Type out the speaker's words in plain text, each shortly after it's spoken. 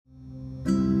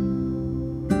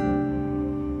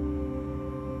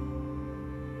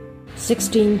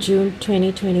16 June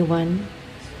 2021,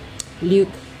 Luke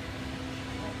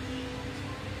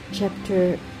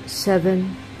chapter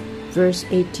 7, verse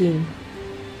 18.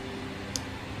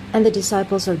 And the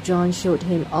disciples of John showed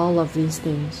him all of these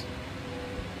things.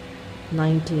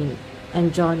 19.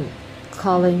 And John,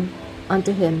 calling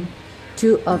unto him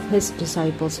 2 of his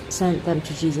disciples, sent them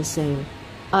to Jesus, saying,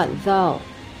 Art thou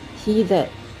he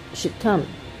that should come,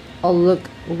 or look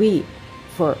we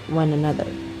for one another?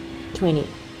 20.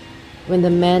 When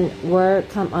the men were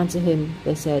come unto him,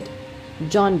 they said,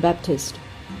 John Baptist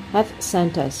hath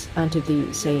sent us unto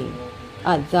thee, saying,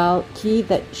 Art thou he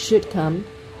that should come,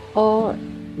 or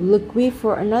look we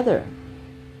for another?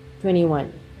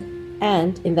 21.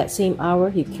 And in that same hour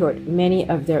he cured many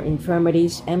of their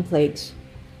infirmities and plagues,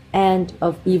 and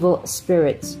of evil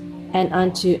spirits, and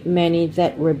unto many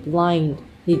that were blind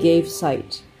he gave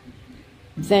sight.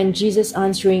 Then Jesus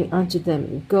answering unto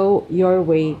them, Go your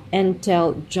way, and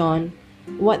tell John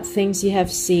what things ye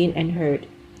have seen and heard,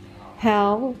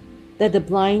 how that the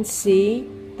blind see,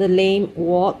 the lame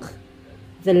walk,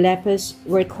 the lepers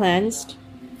were cleansed,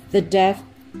 the deaf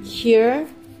hear,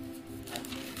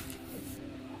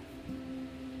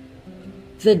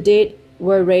 the dead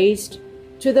were raised,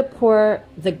 to the poor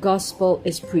the gospel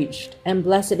is preached, and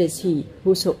blessed is he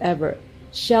whosoever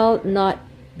shall not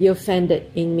be offended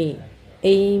in me.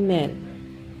 Amen.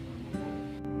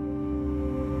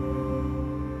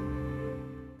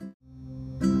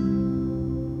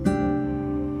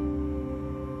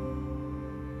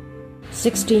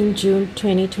 (16 June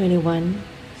 2021),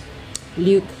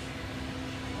 Luke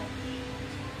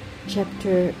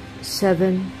chapter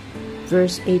 7,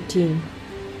 verse 18.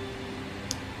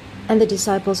 And the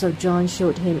disciples of John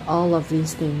showed him all of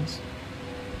these things.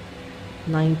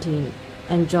 19.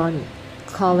 And John,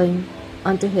 calling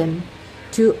unto him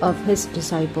 2 of his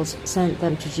disciples, sent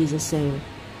them to Jesus, saying,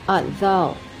 Art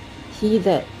thou he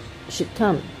that should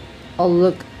come, or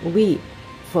look we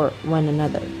for one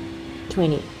another?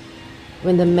 20.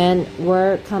 When the men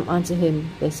were come unto him,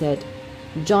 they said,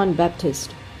 John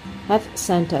Baptist hath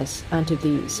sent us unto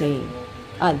thee, saying,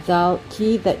 Art thou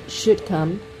he that should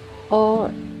come, or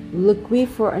look we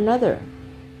for another?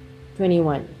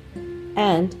 21.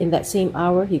 And in that same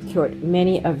hour he cured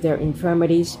many of their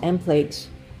infirmities and plagues,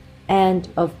 and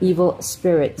of evil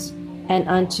spirits, and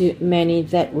unto many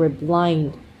that were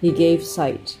blind he gave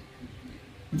sight.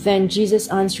 Then Jesus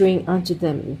answering unto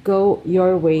them, Go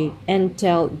your way, and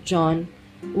tell John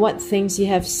what things ye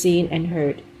have seen and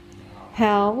heard,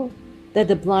 how that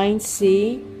the blind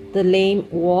see, the lame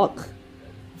walk,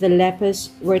 the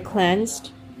lepers were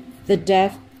cleansed, the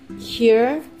deaf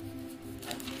hear,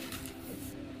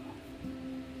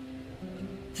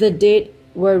 the dead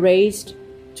were raised,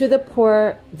 to the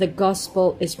poor the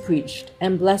gospel is preached,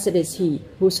 and blessed is he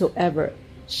whosoever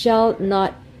shall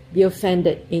not be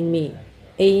offended in me.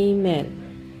 Amen.